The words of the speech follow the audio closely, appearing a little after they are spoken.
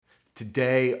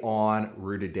Today on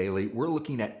Rooted Daily, we're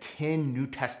looking at 10 New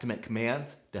Testament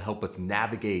commands to help us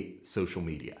navigate social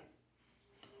media.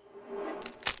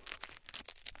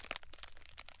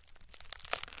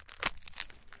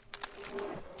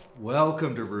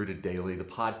 Welcome to Rooted Daily, the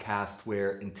podcast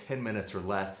where in 10 minutes or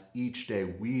less each day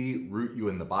we root you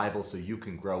in the Bible so you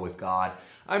can grow with God.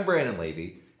 I'm Brandon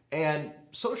Levy, and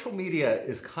social media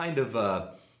is kind of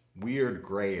a weird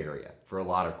gray area for a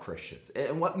lot of Christians.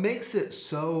 And what makes it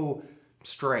so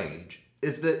strange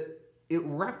is that it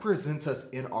represents us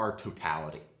in our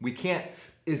totality. We can't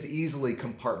as easily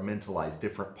compartmentalize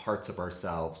different parts of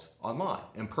ourselves online.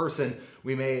 In person,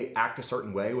 we may act a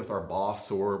certain way with our boss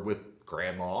or with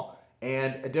grandma,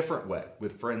 and a different way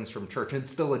with friends from church, and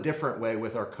still a different way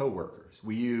with our coworkers.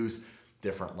 We use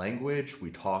different language,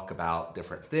 we talk about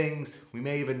different things, we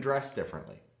may even dress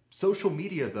differently. Social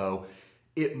media, though,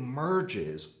 it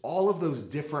merges all of those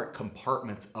different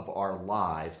compartments of our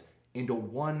lives into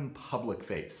one public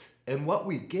face. And what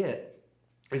we get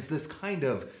is this kind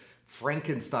of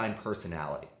Frankenstein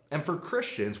personality. And for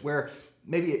Christians, where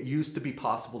maybe it used to be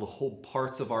possible to hold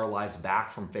parts of our lives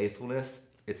back from faithfulness,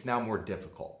 it's now more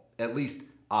difficult, at least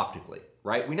optically,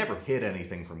 right? We never hid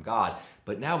anything from God,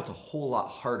 but now it's a whole lot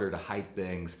harder to hide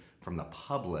things from the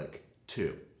public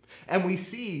too. And we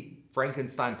see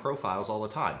Frankenstein profiles all the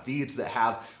time, feeds that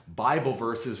have Bible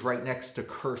verses right next to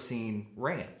cursing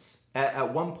rants.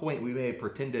 At one point, we may have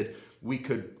pretended we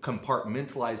could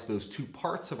compartmentalize those two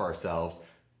parts of ourselves,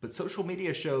 but social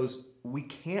media shows we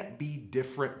can't be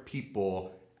different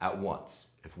people at once.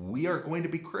 If we are going to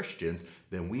be Christians,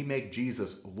 then we make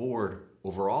Jesus Lord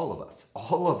over all of us,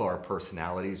 all of our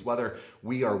personalities, whether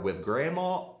we are with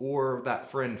grandma or that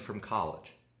friend from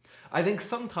college. I think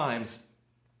sometimes,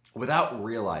 without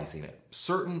realizing it,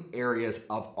 certain areas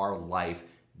of our life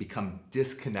become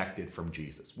disconnected from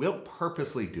Jesus. We don't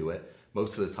purposely do it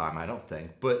most of the time, I don't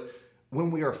think, but when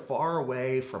we are far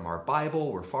away from our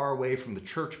Bible, we're far away from the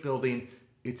church building,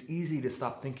 it's easy to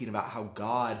stop thinking about how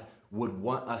God would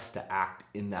want us to act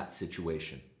in that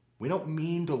situation. We don't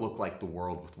mean to look like the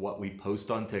world with what we post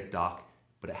on TikTok,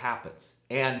 but it happens.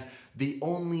 And the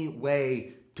only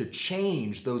way to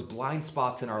change those blind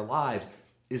spots in our lives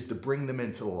is to bring them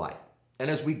into the light.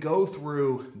 And as we go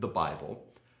through the Bible,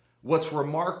 what's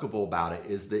remarkable about it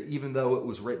is that even though it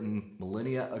was written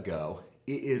millennia ago,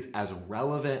 it is as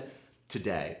relevant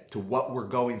today to what we're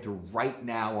going through right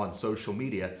now on social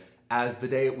media as the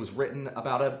day it was written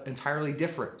about an entirely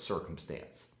different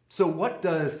circumstance. So what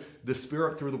does the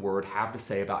Spirit through the Word have to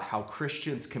say about how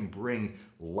Christians can bring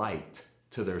light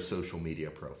to their social media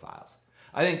profiles?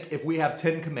 I think if we have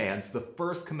 10 commands, the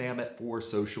first commandment for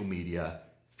social media,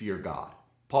 fear God.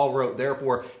 Paul wrote,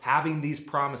 therefore, having these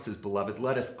promises, beloved,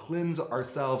 let us cleanse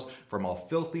ourselves from all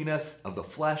filthiness of the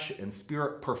flesh and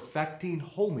spirit, perfecting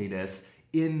holiness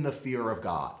in the fear of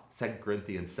God. 2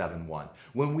 Corinthians 7:1.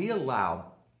 When we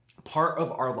allow part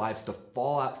of our lives to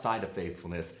fall outside of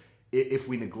faithfulness, if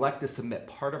we neglect to submit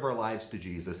part of our lives to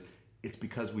Jesus, it's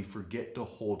because we forget to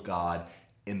hold God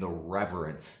in the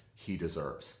reverence he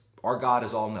deserves. Our God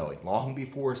is all-knowing. Long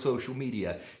before social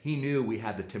media, he knew we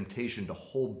had the temptation to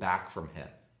hold back from him.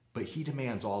 But he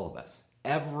demands all of us.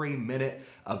 Every minute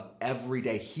of every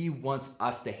day, he wants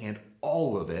us to hand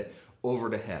all of it over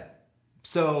to him.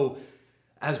 So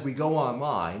as we go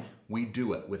online, we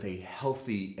do it with a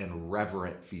healthy and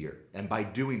reverent fear. And by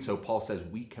doing so, Paul says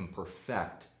we can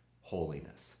perfect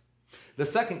holiness. The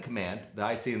second command that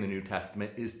I see in the New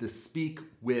Testament is to speak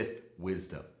with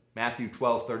wisdom. Matthew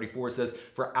 12:34 says,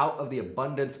 for out of the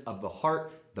abundance of the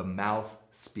heart, the mouth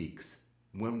speaks.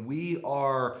 When we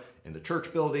are in the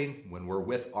church building, when we're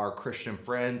with our Christian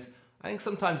friends, I think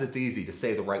sometimes it's easy to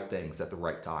say the right things at the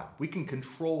right time. We can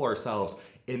control ourselves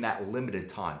in that limited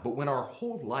time. But when our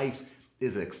whole life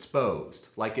is exposed,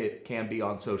 like it can be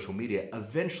on social media,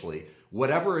 eventually,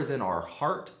 whatever is in our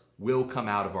heart will come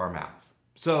out of our mouth.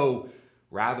 So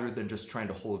rather than just trying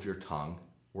to hold your tongue,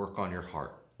 work on your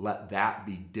heart. Let that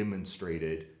be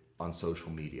demonstrated on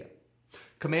social media.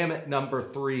 Commandment number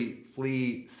 3,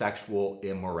 flee sexual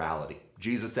immorality.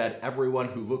 Jesus said, everyone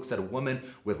who looks at a woman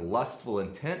with lustful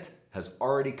intent has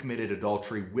already committed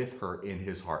adultery with her in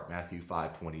his heart. Matthew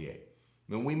 5:28.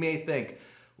 And we may think,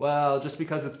 well, just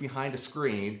because it's behind a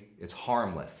screen, it's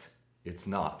harmless. It's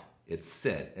not. It's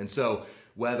sin. And so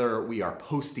whether we are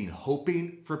posting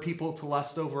hoping for people to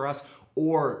lust over us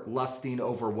or lusting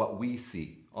over what we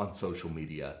see on social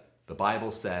media, the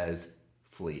Bible says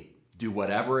flee. Do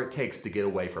whatever it takes to get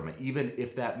away from it, even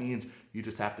if that means you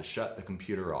just have to shut the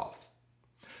computer off.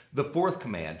 The fourth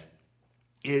command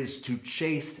is to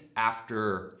chase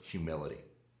after humility.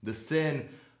 The sin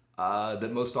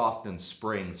that most often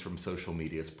springs from social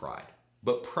media is pride.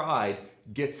 But pride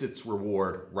gets its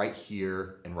reward right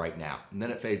here and right now, and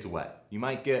then it fades away. You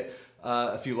might get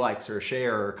a few likes or a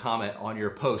share or a comment on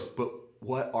your post, but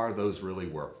what are those really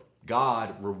worth?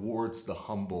 God rewards the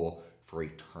humble for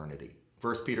eternity.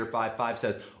 1 Peter 5:5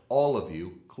 says, all of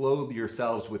you clothe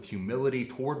yourselves with humility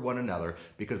toward one another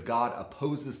because God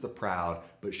opposes the proud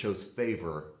but shows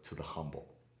favor to the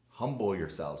humble. Humble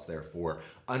yourselves, therefore,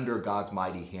 under God's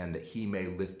mighty hand that he may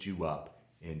lift you up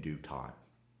in due time.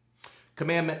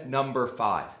 Commandment number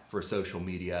 5 for social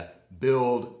media,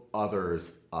 build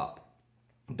others up.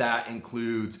 That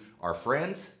includes our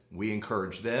friends. We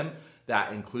encourage them.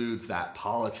 That includes that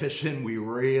politician we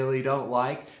really don't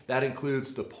like. That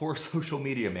includes the poor social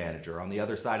media manager on the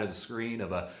other side of the screen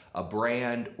of a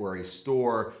brand or a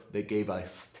store that gave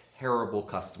us terrible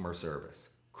customer service.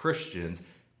 Christians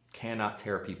cannot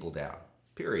tear people down,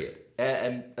 period.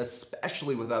 And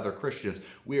especially with other Christians,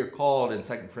 we are called in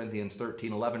 2 Corinthians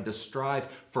 13:11 to strive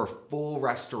for full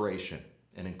restoration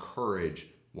and encourage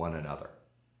one another.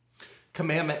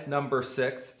 Commandment number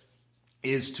 6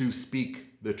 is to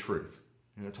speak the truth.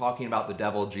 Talking about the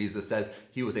devil, Jesus says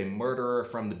he was a murderer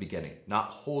from the beginning,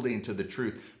 not holding to the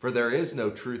truth, for there is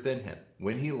no truth in him.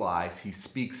 When he lies, he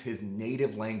speaks his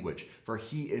native language, for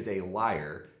he is a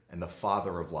liar and the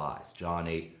father of lies. John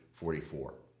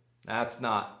 8:44. That's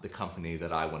not the company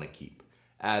that I want to keep.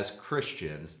 As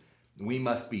Christians, we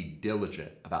must be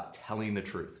diligent about telling the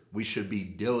truth. We should be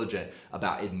diligent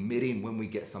about admitting when we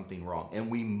get something wrong.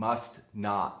 And we must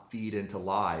not feed into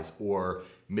lies or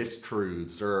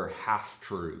mistruths or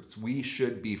half-truths. We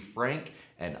should be frank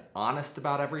and honest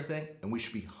about everything, and we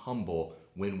should be humble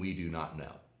when we do not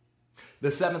know.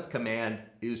 The 7th command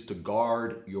is to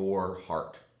guard your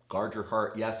heart. Guard your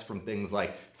heart, yes, from things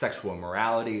like sexual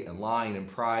immorality and lying and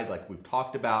pride, like we've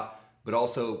talked about, but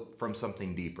also from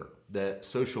something deeper. That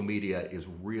social media is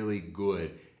really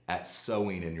good at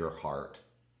sowing in your heart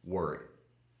worry.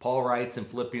 Paul writes in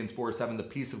Philippians 4:7, the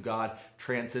peace of God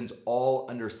transcends all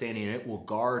understanding, and it will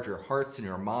guard your hearts and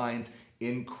your minds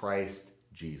in Christ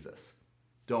Jesus.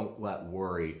 Don't let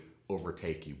worry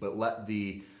overtake you, but let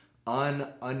the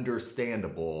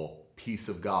ununderstandable peace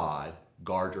of God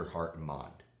guard your heart and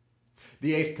mind.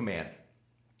 The 8th command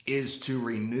is to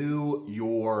renew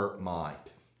your mind.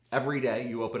 Every day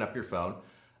you open up your phone,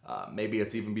 maybe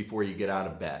it's even before you get out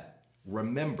of bed.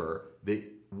 Remember that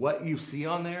what you see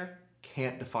on there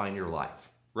can't define your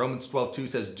life. Romans 12:2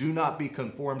 says, do not be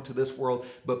conformed to this world,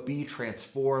 but be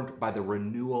transformed by the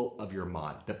renewal of your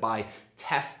mind, that by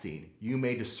testing you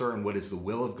may discern what is the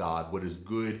will of God, what is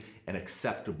good and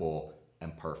acceptable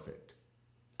and perfect.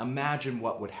 Imagine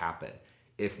what would happen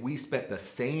if we spent the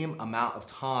same amount of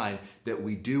time that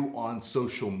we do on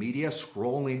social media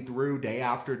scrolling through day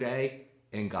after day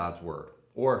in God's Word.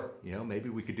 Or, maybe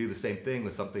we could do the same thing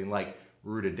with something like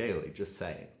Rooted Daily, just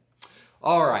saying.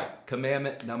 All right,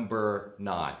 commandment number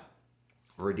 9,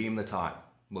 redeem the time.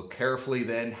 Look carefully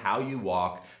then how you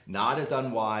walk, not as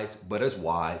unwise, but as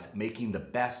wise, making the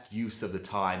best use of the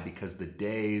time because the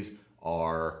days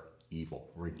are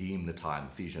evil. Redeem the time,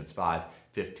 Ephesians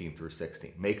 5:15 through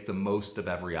 16. Make the most of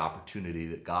every opportunity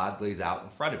that God lays out in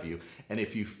front of you. And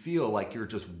if you feel like you're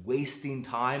just wasting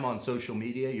time on social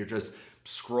media, you're just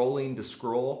scrolling to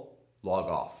scroll, log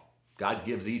off. God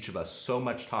gives each of us so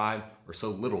much time or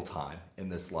so little time in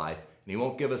this life, and he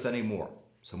won't give us any more.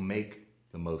 So make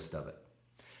the most of it.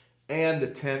 And the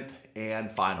 10th and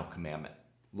final commandment,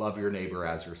 love your neighbor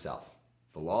as yourself.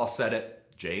 The law said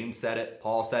it, James said it,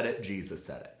 Paul said it, Jesus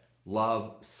said it.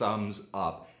 Love sums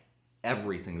up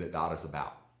everything that God is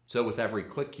about. So with every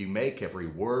click you make, every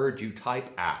word you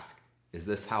type, ask, is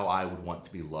this how I would want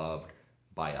to be loved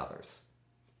by others?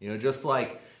 Just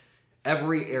like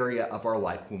every area of our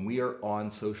life, when we are on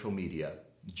social media,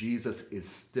 Jesus is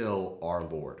still our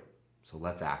Lord. So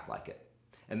let's act like it.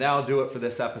 And that'll do it for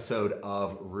this episode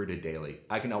of Rooted Daily.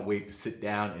 I cannot wait to sit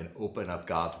down and open up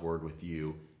God's Word with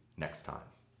you next time.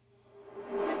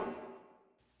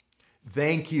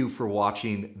 Thank you for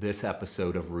watching this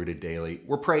episode of Rooted Daily.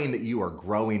 We're praying that you are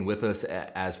growing with us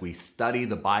as we study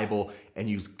the Bible and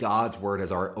use God's Word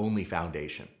as our only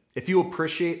foundation. If you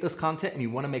appreciate this content and you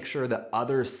want to make sure that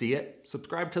others see it,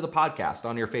 subscribe to the podcast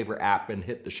on your favorite app and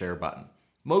hit the share button.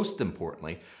 Most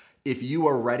importantly, if you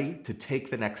are ready to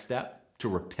take the next step, to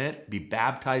repent, be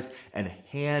baptized, and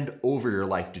hand over your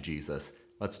life to Jesus,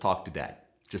 let's talk today.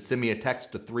 Just send me a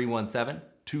text to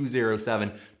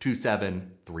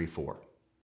 317-207-2734.